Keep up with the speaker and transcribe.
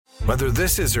Whether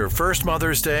this is her first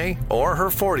Mother's Day or her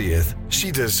 40th, she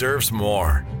deserves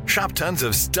more. Shop tons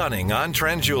of stunning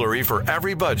on-trend jewelry for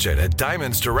every budget at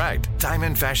Diamonds Direct.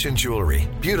 Diamond fashion jewelry,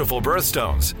 beautiful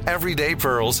birthstones, everyday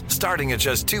pearls starting at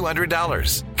just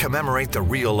 $200. Commemorate the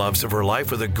real loves of her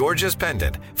life with a gorgeous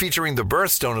pendant featuring the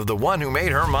birthstone of the one who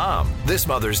made her mom. This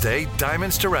Mother's Day,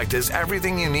 Diamonds Direct is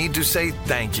everything you need to say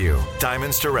thank you.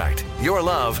 Diamonds Direct. Your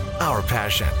love, our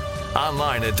passion.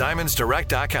 Online at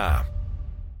diamondsdirect.com.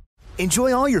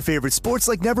 Enjoy all your favorite sports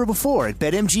like never before at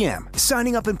BetMGM.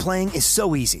 Signing up and playing is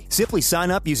so easy. Simply sign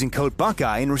up using code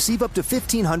Buckeye and receive up to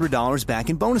 $1,500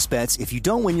 back in bonus bets if you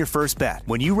don't win your first bet.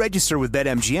 When you register with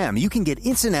BetMGM, you can get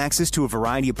instant access to a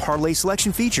variety of parlay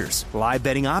selection features, live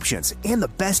betting options, and the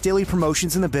best daily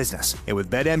promotions in the business. And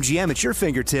with BetMGM at your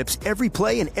fingertips, every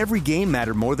play and every game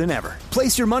matter more than ever.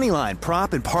 Place your moneyline,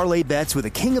 prop, and parlay bets with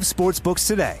the king of sportsbooks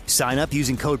today. Sign up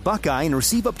using code Buckeye and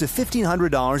receive up to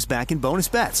 $1,500 back in bonus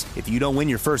bets if you don't win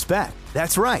your first bet.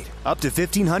 That's right, up to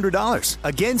 $1,500.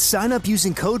 Again, sign up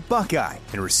using code Buckeye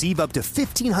and receive up to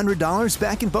 $1,500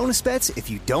 back in bonus bets if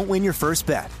you don't win your first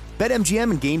bet.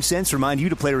 BetMGM and GameSense remind you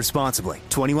to play responsibly.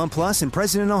 21 plus and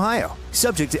present in Ohio.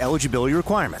 Subject to eligibility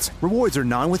requirements. Rewards are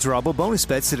non-withdrawable bonus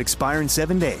bets that expire in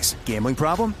 7 days. Gambling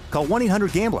problem? Call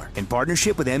 1-800-GAMBLER in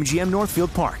partnership with MGM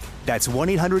Northfield Park. That's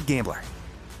 1-800-GAMBLER.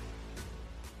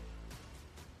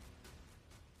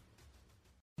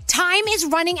 Time is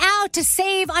running out to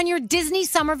save on your Disney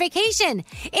summer vacation.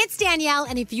 It's Danielle,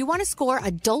 and if you want to score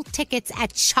adult tickets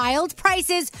at child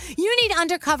prices, you need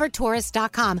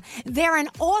UndercoverTourist.com. They're an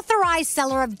authorized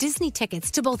seller of Disney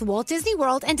tickets to both Walt Disney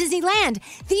World and Disneyland.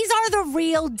 These are the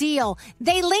real deal.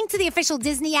 They link to the official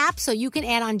Disney app so you can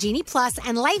add on Genie Plus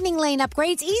and Lightning Lane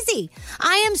upgrades easy.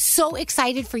 I am so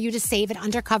excited for you to save at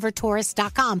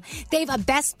UndercoverTourist.com. They have a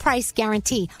best price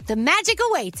guarantee. The magic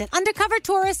awaits at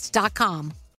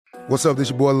UndercoverTourist.com. What's up, this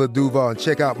your boy Lil Duval, and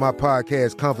check out my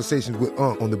podcast, Conversations with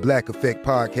Unc, on the Black Effect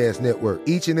Podcast Network.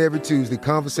 Each and every Tuesday,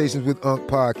 Conversations with Unc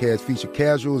podcast feature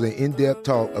casuals and in-depth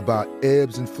talk about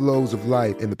ebbs and flows of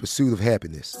life and the pursuit of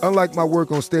happiness. Unlike my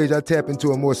work on stage, I tap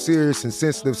into a more serious and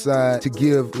sensitive side to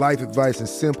give life advice and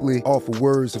simply offer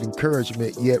words of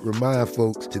encouragement, yet remind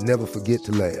folks to never forget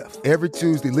to laugh. Every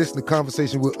Tuesday, listen to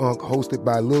Conversations with Unc, hosted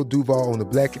by Lil Duval on the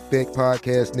Black Effect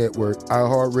Podcast Network,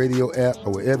 iHeartRadio app,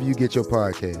 or wherever you get your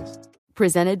podcasts.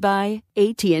 Presented by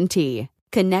AT&T.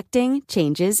 Connecting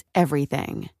changes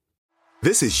everything.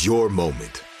 This is your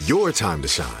moment, your time to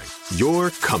shine, your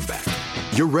comeback.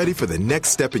 You're ready for the next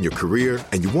step in your career,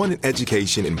 and you want an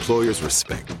education employers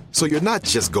respect. So you're not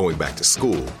just going back to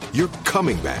school, you're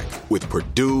coming back with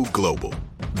Purdue Global.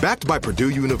 Backed by Purdue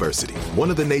University, one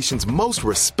of the nation's most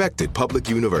respected public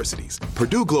universities,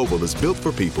 Purdue Global is built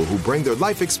for people who bring their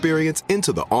life experience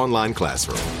into the online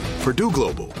classroom. Purdue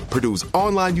Global, Purdue's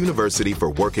online university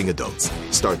for working adults.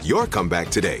 Start your comeback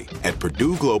today at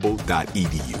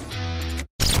purdueglobal.edu.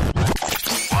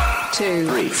 2,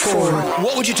 3, 4.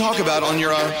 What would you talk about on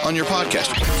your podcast?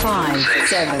 5,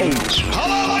 7, 8.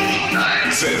 Hello?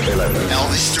 9, 10, 11.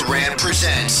 Elvis Duran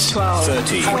presents 12,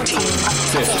 13, 14,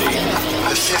 15.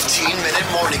 the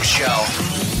 15-minute morning show.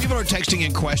 People are texting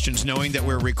in questions knowing that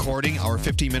we're recording our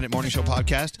 15-minute morning show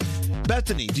podcast.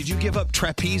 Bethany, did you give up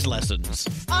trapeze lessons?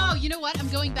 Oh, you know what? I'm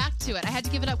going back to it. I had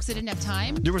to give it up because I didn't have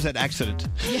time. There was that accident.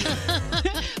 Yeah.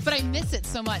 But I miss it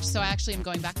so much, so I actually am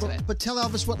going back to it. But tell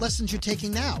Elvis what lessons you're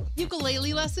taking now.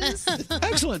 Ukulele lessons.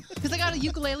 Excellent. Because I got a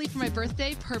ukulele for my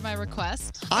birthday per my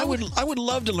request. I would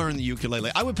love to learn the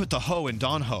ukulele. I would put the ho in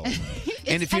Don Ho.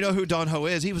 And if you know who Don Ho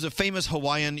is, he was a famous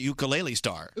Hawaiian ukulele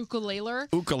star. Ukulele.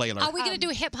 Are we going to do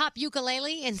hip-hop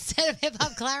ukulele instead of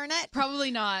hip-hop clarinet?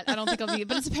 Probably not. I don't think I'll be.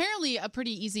 But it's apparently a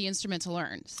pretty easy instrument to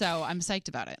learn, so I'm psyched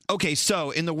about it. Okay, so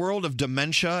in the world of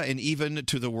dementia and even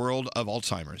to the world of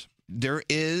Alzheimer's, there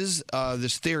is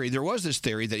this theory. There was this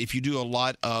theory that if you do a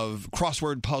lot of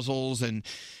crossword puzzles and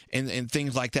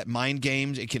things like that, mind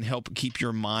games, it can help keep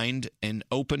your mind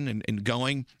open and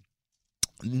going.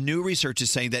 New research is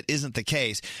saying that isn't the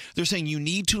case. They're saying you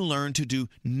need to learn to do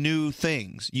new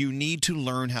things. You need to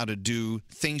learn how to do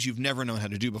things you've never known how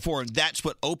to do before. And that's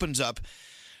what opens up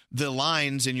the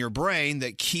lines in your brain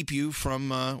that keep you from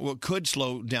what could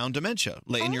slow down dementia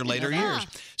in your later years.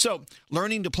 So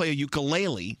learning to play a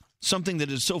ukulele, something that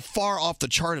is so far off the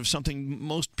chart of something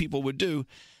most people would do,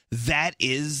 that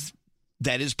is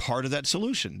part of that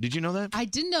solution. Did you know that? I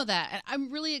didn't know that. And I'm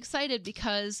really excited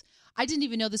because I didn't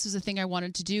even know this was a thing I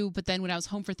wanted to do. But then when I was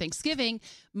home for Thanksgiving,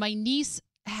 my niece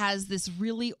has this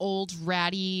really old,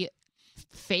 ratty,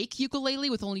 fake ukulele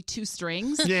with only 2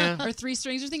 strings or 3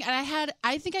 strings or something. And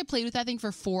I think I played with that thing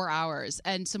for 4 hours.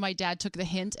 And so my dad took the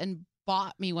hint and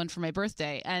bought me one for my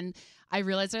birthday, and I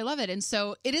realized I love it. And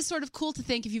so it is sort of cool to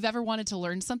think if you've ever wanted to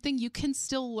learn something, you can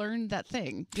still learn that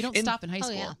thing. You don't stop in high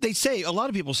school. They say, a lot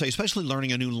of people say, especially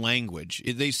learning a new language,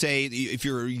 they say if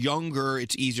you're younger,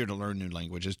 it's easier to learn new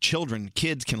languages.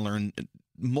 Kids can learn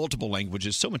multiple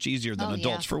languages so much easier than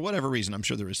adults for whatever reason. I'm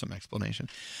sure there is some explanation.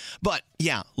 But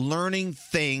yeah, learning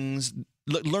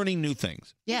new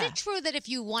things. Is it true that if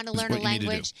you want to learn a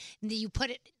language, you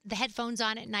put the headphones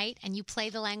on at night and you play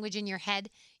the language in your head,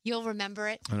 you'll remember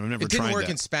it? It didn't work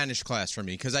in Spanish class for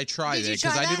me because I tried it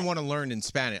because I didn't want to learn in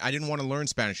Spanish. I didn't want to learn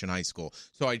Spanish in high school,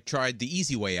 so I tried the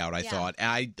easy way out. I thought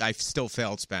I still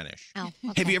failed Spanish. Oh,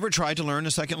 Have you ever tried to learn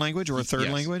a second language or a third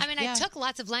language? I mean, I took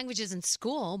lots of languages in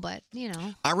school, but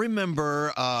I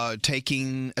remember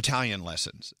taking Italian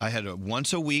lessons. I had a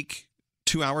once a week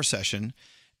 2-hour session.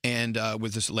 And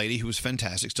with this lady who was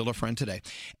fantastic, still a friend today.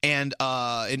 And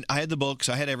I had the books,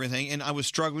 I had everything, and I was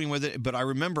struggling with it. But I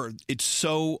remember it's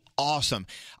so awesome.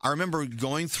 I remember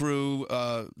going through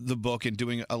the book and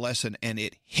doing a lesson, and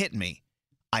it hit me.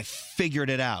 I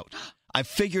figured it out. I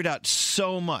figured out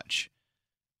so much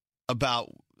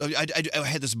about. I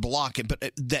had this block, but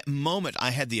at that moment, I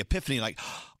had the epiphany, like,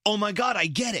 oh my God, I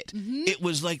get it. Mm-hmm. It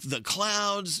was like the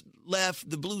clouds left,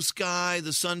 the blue sky,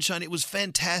 the sunshine. It was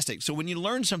fantastic. So when you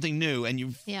learn something new and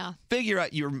you figure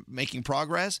out you're making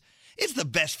progress, it's the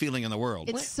best feeling in the world.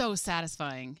 It's so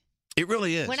satisfying. It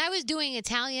really is. When I was doing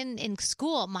Italian in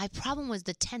school, my problem was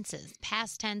the tenses,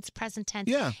 past tense, present tense.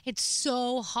 Yeah. It's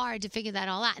so hard to figure that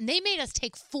all out. And they made us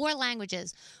take 4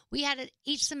 languages. We had it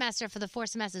each semester for the 4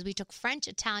 semesters. We took French,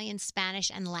 Italian, Spanish,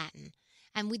 and Latin.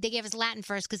 And they gave us Latin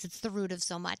first because it's the root of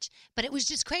so much. But it was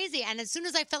just crazy. And as soon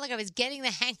as I felt like I was getting the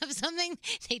hang of something,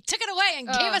 they took it away and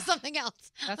gave us something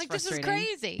else. That's like, this is frustrating.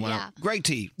 crazy. Wow. Yeah. Greg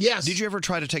T. Yes. Did you ever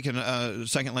try to take a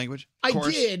second language I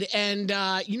course? did, and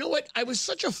you know what? I was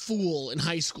such a fool in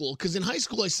high school because in high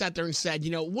school I sat there and said,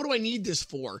 what do I need this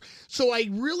for? So I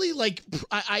really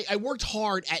I worked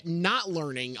hard at not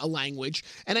learning a language,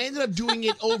 and I ended up doing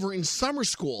it over in summer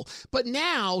school. But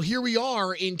now here we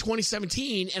are in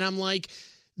 2017, and I'm like,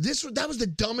 that was the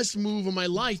dumbest move of my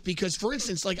life because, for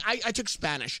instance, like I took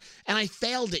Spanish and I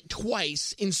failed it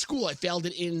twice in school. I failed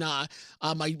it in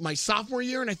my sophomore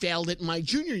year and I failed it in my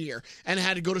junior year, and I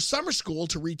had to go to summer school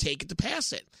to retake it to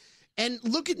pass it. And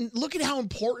look at how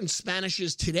important Spanish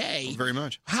is today. Very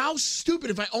much. How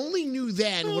stupid! If I only knew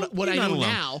then what I know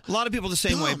now. A lot of people the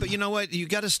same way, but you know what? You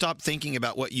got to stop thinking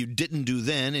about what you didn't do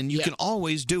then, and you can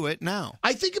always do it now.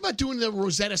 I think about doing the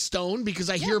Rosetta Stone because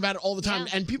I hear about it all the time,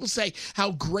 and people say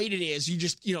how great it is. You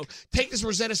just take this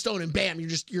Rosetta Stone and bam,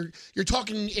 you're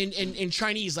talking in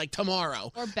Chinese like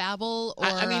tomorrow. Or Babbel. Or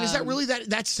I mean, is that really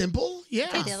that simple?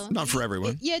 Yeah, not for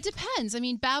everyone. It depends. I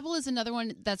mean, Babbel is another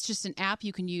one that's just an app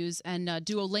you can use. And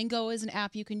Duolingo is an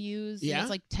app you can use. Yeah. It's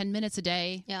like 10 minutes a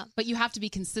day. Yeah. But you have to be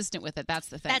consistent with it. That's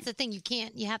the thing. That's the thing.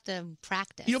 You have to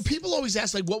practice. People always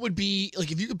ask, like, what would be,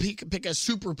 like, if you could pick a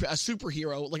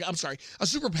superhero, like, I'm sorry, a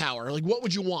superpower, like, what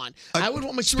would you want? I would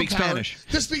want my superpower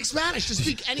to speak Spanish, to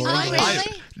speak any language.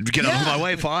 Get out of my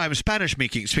way, for I'm a Spanish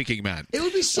speaking man. It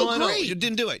would be so great. You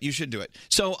didn't do it. You should do it.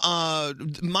 So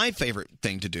my favorite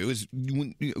thing to do is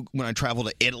when I travel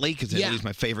to Italy, because Italy is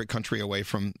my favorite country away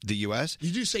from the U.S.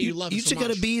 You do say you love it so much. You just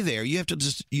got to be there. You have to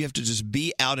just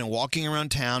be out and walking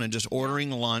around town and just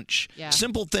ordering lunch. Yeah.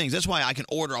 Simple things. That's why I can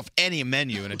order off any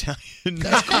menu in Italian.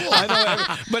 That's cool.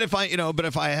 But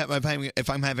if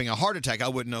I'm having a heart attack, I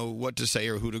wouldn't know what to say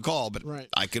or who to call. But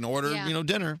I can order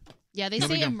dinner. Yeah, they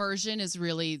say immersion is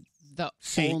really the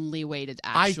only way to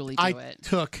actually do it. I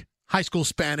took high school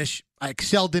Spanish. I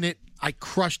excelled in it. I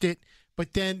crushed it.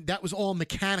 But then that was all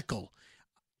mechanical.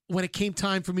 When it came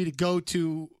time for me to go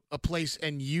to a place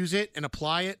and use it and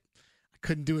apply it, I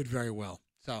couldn't do it very well.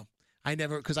 So I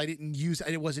never, because I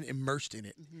wasn't immersed in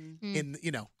it.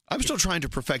 Mm-hmm. I'm still trying to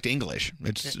perfect English.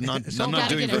 It's not. I'm not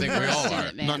doing everything we all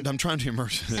are. I'm trying to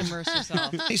immerse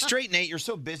yourself. Hey, Straight Nate, you're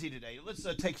so busy today. Let's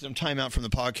take some time out from the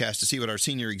podcast to see what our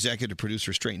senior executive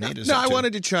producer, Straight Nate, is up to. I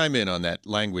wanted to chime in on that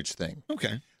language thing.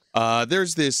 Okay.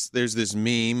 There's this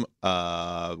meme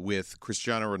with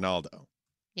Cristiano Ronaldo.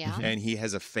 Yeah. And he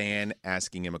has a fan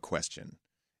asking him a question.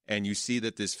 And you see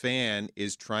that this fan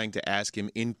is trying to ask him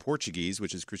in Portuguese,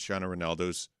 which is Cristiano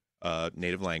Ronaldo's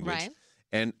native language. Right.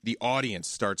 And the audience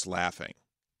starts laughing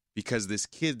because this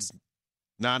kid's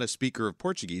not a speaker of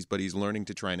Portuguese, but he's learning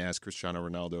to try and ask Cristiano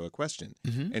Ronaldo a question.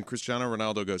 Mm-hmm. And Cristiano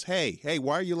Ronaldo goes, hey,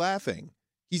 why are you laughing?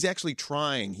 He's actually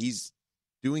trying. He's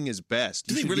doing his best.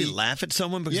 Do they really laugh at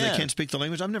someone because they can't speak the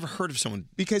language? I've never heard of someone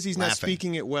because he's not laughing.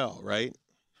 speaking it well, right?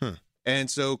 Huh. And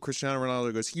so Cristiano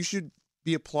Ronaldo goes, you should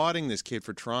be applauding this kid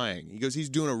for trying. He goes, he's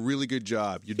doing a really good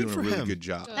job. You're doing a for really him. good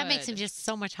job. That makes him just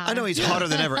so much hotter. I know he's hotter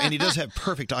than ever, and he does have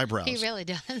perfect eyebrows. He really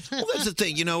does. Well, that's the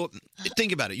thing.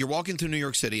 Think about it. You're walking through New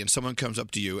York City, and someone comes up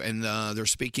to you, and they're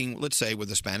speaking, let's say,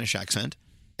 with a Spanish accent,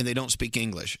 and they don't speak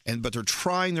English, but they're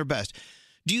trying their best.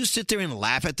 Do you sit there and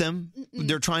laugh at them?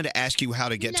 They're trying to ask you how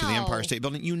to get to the Empire State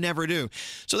Building. You never do.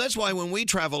 So that's why when we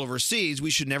travel overseas, we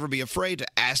should never be afraid to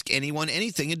ask anyone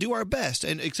anything and do our best.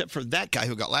 And except for that guy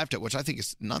who got laughed at, which I think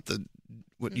is not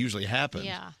what usually happens.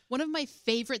 Yeah. One of my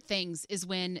favorite things is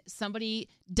when somebody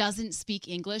doesn't speak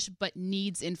English but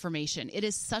needs information. It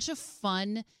is such a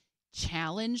fun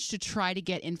challenge to try to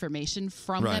get information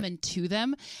from them and to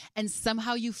them, and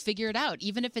somehow you figure it out,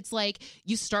 even if it's like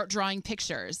you start drawing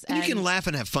pictures And you can laugh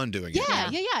and have fun doing it.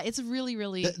 Yeah. It's really,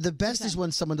 really The best is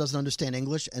when someone doesn't understand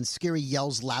English and Scary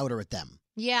yells louder at them.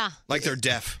 Yeah. Like they're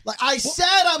deaf. Like, I said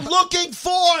I'm looking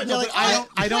for. And they're like,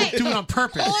 I don't do it on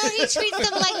purpose. Or he treats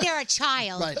them like they're a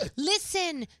child. Right.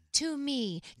 Listen to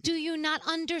me. Do you not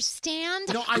understand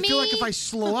I me? feel like if I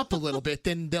slow up a little bit,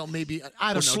 then they'll maybe,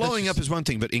 I don't know. Slowing up is one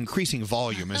thing, but increasing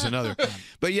volume is another.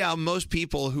 But yeah, most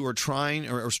people who are trying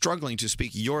or struggling to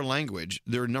speak your language,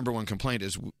 their number one complaint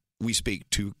is we speak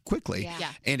too quickly.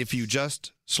 Yeah. And if you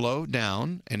just slow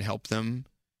down and help them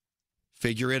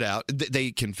figure it out,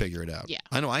 they can figure it out. Yeah.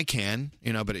 I know I can,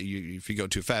 but if you go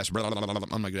too fast, I'm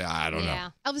like, I don't know.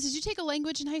 Elvis, did you take a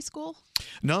language in high school?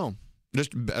 No,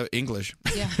 just English.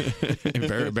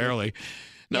 Yeah. Barely.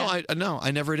 No,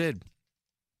 I never did.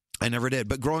 I never did.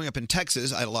 But growing up in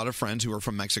Texas, I had a lot of friends who were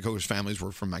from Mexico, whose families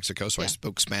were from Mexico, so I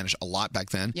spoke Spanish a lot back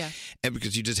then. Yeah. And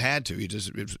because you just had to. You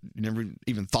never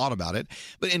even thought about it.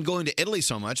 But in going to Italy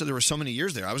so much, there were so many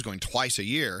years there. I was going twice a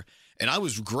year, and I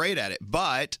was great at it.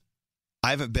 But I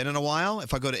haven't been in a while.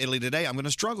 If I go to Italy today, I'm going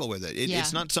to struggle with it.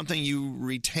 It's not something you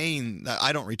retain.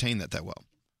 I don't retain that well.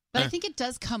 But I think it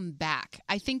does come back.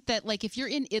 I think that, like, if you're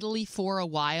in Italy for a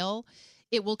while,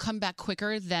 it will come back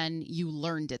quicker than you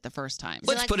learned it the first time.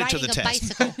 Let's put it to the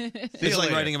test. It's like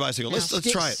riding a bicycle. Let's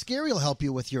try it. Scary will help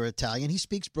you with your Italian. He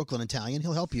speaks Brooklyn Italian.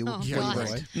 He'll help you.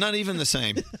 Not even the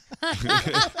same.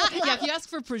 Yeah, if you ask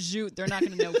for prosciutto, they're not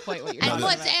going to know quite what you're talking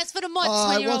about. Ask for the mutts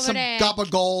when you're over there.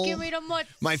 Gabagool. Give me the mutts.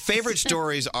 My favorite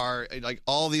stories are like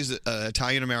all these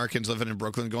Italian Americans living in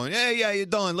Brooklyn going, "Hey, how you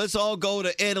doing? Let's all go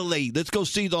to Italy. Let's go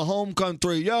see the home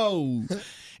country, yo."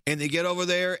 And they get over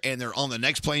there, and they're on the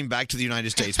next plane back to the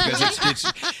United States because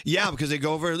because they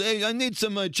go over. Hey, I need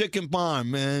some chicken parm,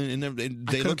 man, and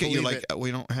they look at you like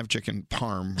we don't have chicken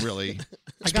parm, really.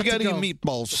 Spaghetti and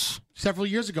meatballs. Several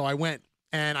years ago, I went,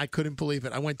 and I couldn't believe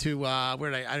it. I went to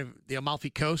the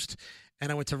Amalfi Coast,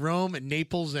 and I went to Rome and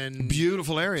Naples and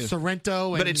beautiful areas,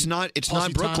 Sorrento. But it's not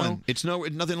Brooklyn. It's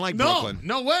nothing like Brooklyn.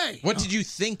 No way. What did you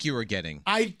think you were getting?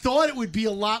 I thought it would be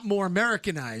a lot more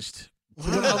Americanized.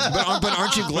 But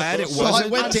aren't you glad it wasn't? So I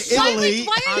went to Italy.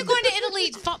 Why are you going to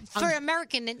Italy for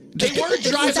American? They weren't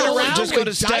driving around. Just go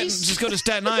to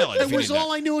Staten Island. It was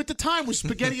all I knew at the time was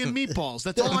spaghetti and meatballs.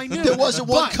 That's all I knew. There wasn't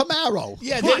one Camaro.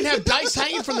 Yeah, they didn't have dice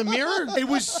hanging from the mirror. It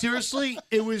was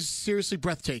seriously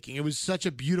breathtaking. It was such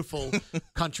a beautiful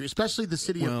country, especially the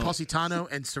city of Positano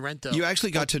and Sorrento. You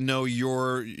actually got to know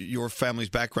your family's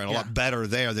background a lot better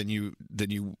there than you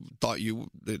thought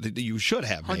you should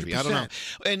have. Maybe 100%. I don't know.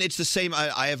 And it's the same.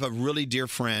 I have a really dear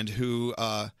friend who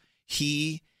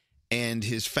he and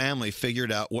his family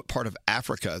figured out what part of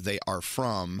Africa they are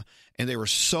from, and they were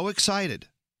so excited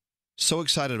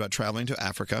about traveling to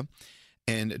Africa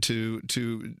and to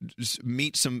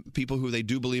meet some people who they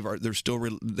do believe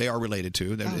they are related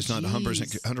to. It's not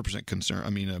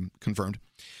 100% confirmed.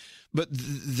 But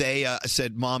they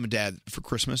said, "Mom and Dad, for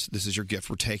Christmas, this is your gift.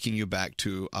 We're taking you back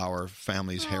to our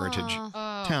family's heritage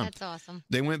town." That's awesome.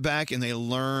 They went back and they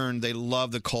learned. They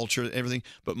loved the culture, everything.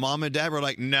 But Mom and Dad were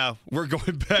like, "No, we're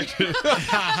going back.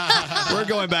 We're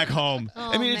going back home."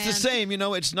 Oh, I mean, it's the same.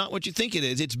 It's not what you think it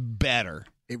is. It's better.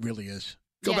 It really is.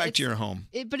 Go back to your home.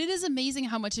 But it is amazing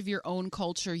how much of your own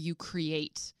culture you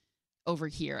create over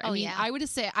here. I mean, I would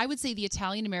say the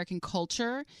Italian American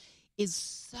culture is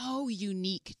so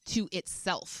unique to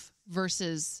itself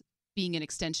versus being an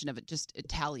extension of just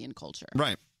Italian culture.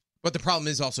 Right. But the problem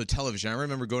is also television. I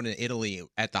remember going to Italy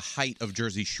at the height of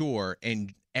Jersey Shore,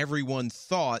 and everyone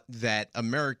thought that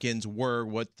Americans were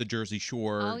what the Jersey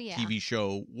Shore TV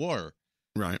show were.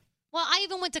 Right. Well, I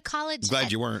even went to college.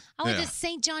 Glad you weren't. I went to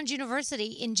St. John's University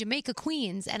in Jamaica,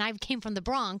 Queens, and I came from the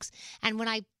Bronx. And when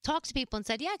I talked to people and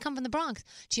said, "Yeah, I come from the Bronx.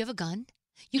 Do you have a gun?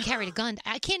 You carried a gun."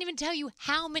 I can't even tell you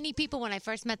how many people when I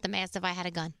first met them asked if I had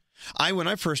a gun. When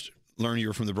I first learned you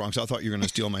were from the Bronx, I thought you were going to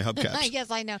steal my hubcaps.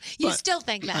 Yes, I know. You still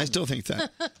think that. I still think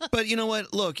that. But you know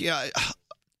what? Look,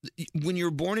 when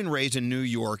you're born and raised in New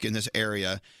York in this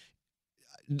area,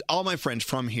 all my friends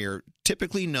from here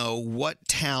typically know what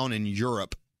town in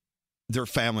Europe their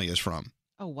family is from.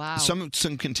 Oh, wow. Some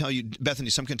can tell you, Bethany,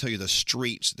 some can tell you the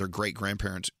streets their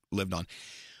great-grandparents lived on.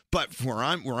 But where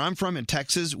I'm from in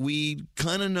Texas, we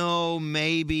kind of know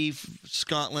maybe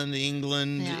Scotland,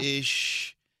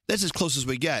 England-ish. That's as close as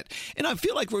we get. And I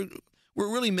feel like we're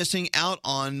really missing out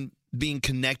on being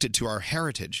connected to our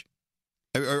heritage.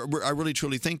 I really,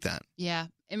 truly think that. Yeah.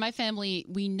 In my family,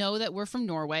 we know that we're from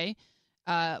Norway.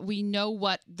 We know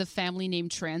what the family name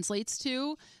translates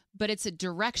to, but it's a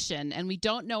direction. And we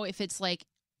don't know if it's like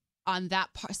on that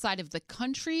side of the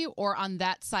country or on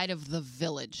that side of the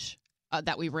village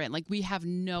that we were in. Like, we have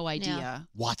no idea. Yeah.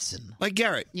 Watson. Like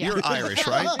Garrett, Yeah. you're Irish,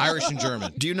 right? Irish and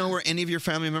German. Do you know where any of your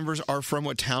family members are from,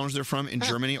 what towns they're from in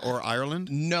Germany or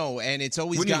Ireland? No, and it's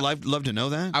always Wouldn't you love to know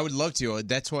that? I would love to.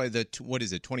 That's why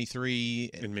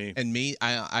 23 and me.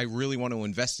 I really want to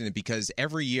invest in it because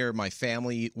every year my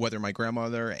family, whether my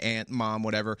grandmother, aunt, mom,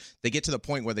 whatever, they get to the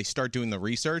point where they start doing the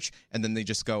research and then they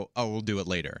just go, oh, we'll do it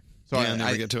later. So I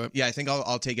never get to it. Yeah, I think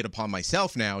I'll take it upon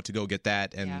myself now to go get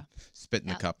that and spit in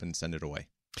the cup and send it away.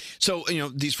 So,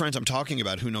 these friends I'm talking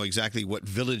about who know exactly what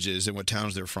villages and what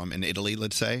towns they're from in Italy,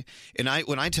 let's say, and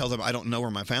when I tell them I don't know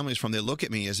where my family's from, they look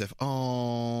at me as if,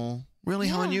 oh, really?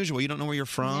 How unusual. You don't know where you're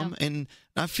from? Yeah. And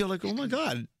I feel like, oh, my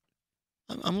God,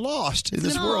 I'm lost in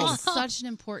this world. It's such an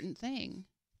important thing,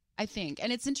 I think.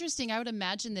 And it's interesting. I would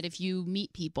imagine that if you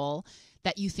meet people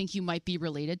that you think you might be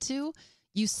related to,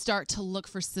 you start to look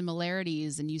for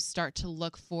similarities and you start to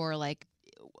look for, like,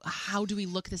 how do we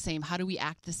look the same? How do we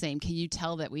act the same? Can you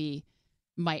tell that we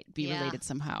might be related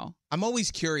somehow? I'm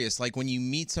always curious, like when you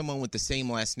meet someone with the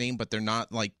same last name, but they're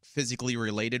not like physically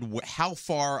related, how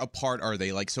far apart are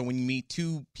they? Like, so when you meet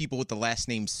two people with the last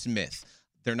name Smith,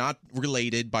 they're not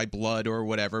related by blood or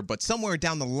whatever, but somewhere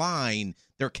down the line,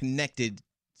 they're connected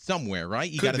somewhere, right?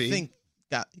 You got to think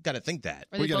that.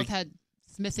 Or they both had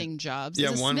smithing jobs.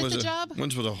 Yeah, is one Smith was a job? One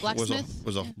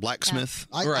was a blacksmith.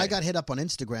 I got hit up on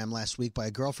Instagram last week by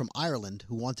a girl from Ireland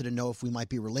who wanted to know if we might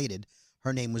be related.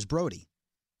 Her name was Brody.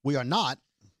 We are not.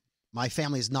 My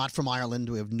family is not from Ireland.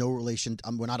 We have no relation.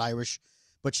 We're not Irish.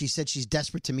 But she said she's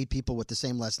desperate to meet people with the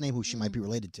same last name who she might be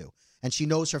related to. And she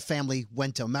knows her family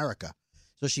went to America.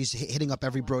 So she's hitting up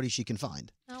every Brody she can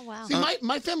find. Oh, wow. See,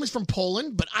 my family's from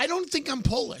Poland, but I don't think I'm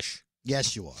Polish.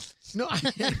 Yes, you are. No.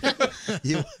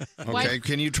 Okay,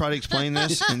 can you try to explain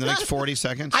this in the next 40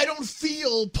 seconds? I don't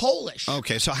feel Polish.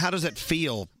 Okay, so how does it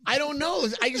feel? I don't know.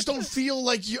 I just don't feel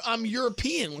like I'm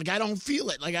European. Like, I don't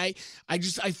feel it. Like, I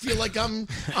feel like I'm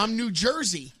New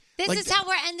Jersey. This is how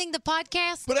we're ending the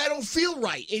podcast? But I don't feel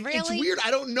right. It's weird. I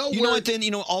don't know You know what, then?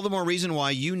 All the more reason why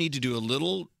you need to do a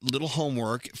little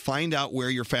homework, find out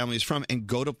where your family is from, and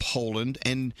go to Poland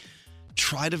and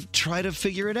try to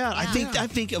figure it out. Yeah. I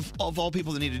think of all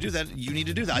people that need to do that, you need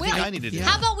to do that. I think I need to do that.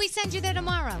 How about we send you there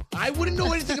tomorrow? I wouldn't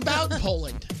know anything about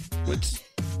Poland.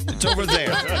 It's over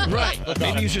there. Right.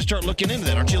 Maybe you should start looking into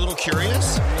that. Aren't you a little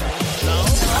curious? No.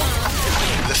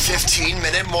 The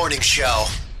 15-minute morning show.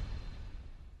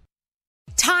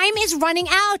 Time is running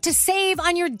out to save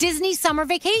on your Disney summer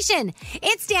vacation.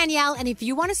 It's Danielle, and if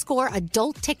you want to score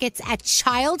adult tickets at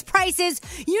child prices,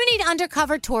 you need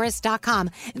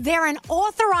UndercoverTourist.com. They're an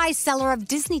authorized seller of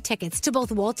Disney tickets to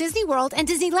both Walt Disney World and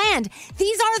Disneyland.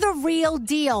 These are the real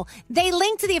deal. They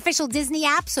link to the official Disney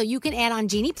app so you can add on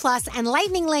Genie Plus and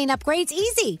Lightning Lane upgrades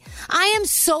easy. I am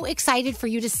so excited for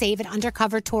you to save at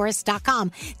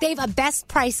UndercoverTourist.com. They have a best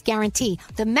price guarantee.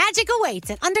 The magic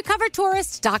awaits at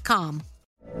UndercoverTourist.com.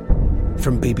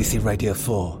 From BBC Radio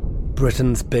 4,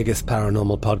 Britain's biggest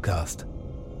paranormal podcast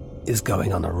is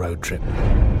going on a road trip.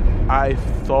 I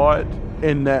thought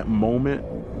in that moment,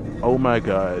 oh my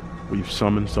God, we've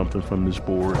summoned something from this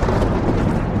board.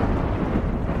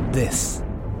 This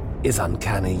is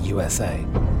Uncanny USA.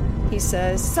 He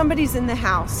says, somebody's in the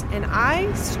house, and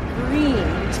I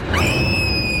screamed.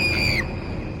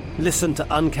 Listen to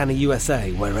Uncanny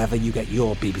USA wherever you get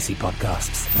your BBC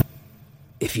podcasts,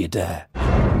 if you dare.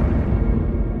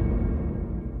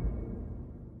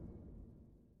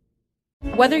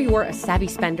 Whether you're a savvy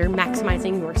spender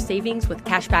maximizing your savings with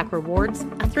cashback rewards,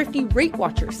 a thrifty rate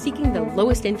watcher seeking the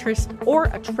lowest interest, or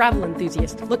a travel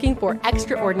enthusiast looking for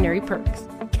extraordinary perks,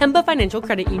 Kemba Financial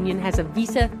Credit Union has a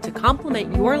visa to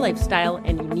complement your lifestyle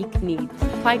and unique needs.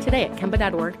 Apply today at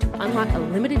Kemba.org to unlock a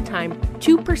limited-time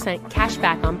 2% cash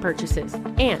back on purchases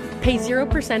and pay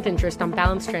 0% interest on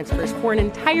balance transfers for an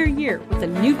entire year with a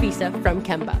new visa from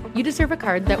Kemba. You deserve a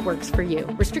card that works for you.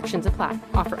 Restrictions apply.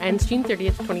 Offer ends June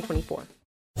 30th, 2024.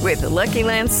 With the Lucky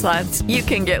Land Slots, you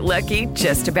can get lucky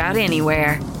just about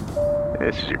anywhere.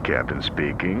 This is your captain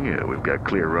speaking. We've got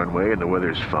clear runway and the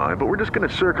weather's fine, but we're just going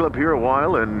to circle up here a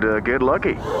while and get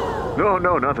lucky.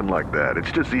 No, nothing like that.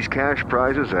 It's just these cash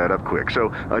prizes add up quick. So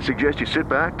I suggest you sit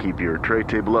back, keep your tray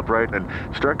table upright, and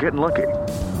start getting lucky.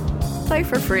 Play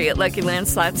for free at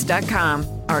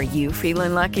LuckyLandSlots.com. Are you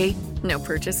feeling lucky? No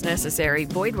purchase necessary.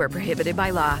 Void where prohibited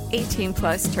by law. 18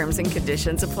 plus terms and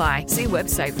conditions apply. See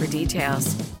website for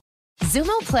details.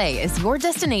 Xumo Play is your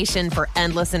destination for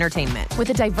endless entertainment. With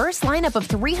a diverse lineup of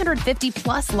 350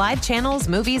 plus live channels,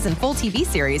 movies, and full TV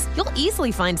series, you'll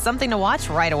easily find something to watch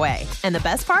right away. And the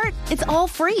best part? It's all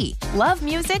free. Love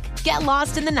music? Get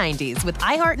lost in the 90s with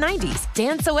iHeart 90s,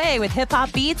 dance away with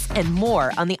hip-hop beats, and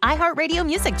more on the iHeartRadio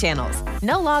music channels.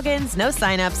 No logins, no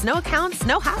signups, no accounts,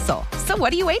 no hassle. So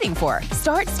what are you waiting for?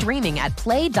 Start streaming at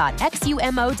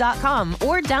play.xumo.com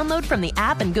or download from the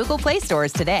app and Google Play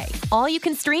stores today. All you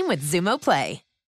can stream with Xumo Play.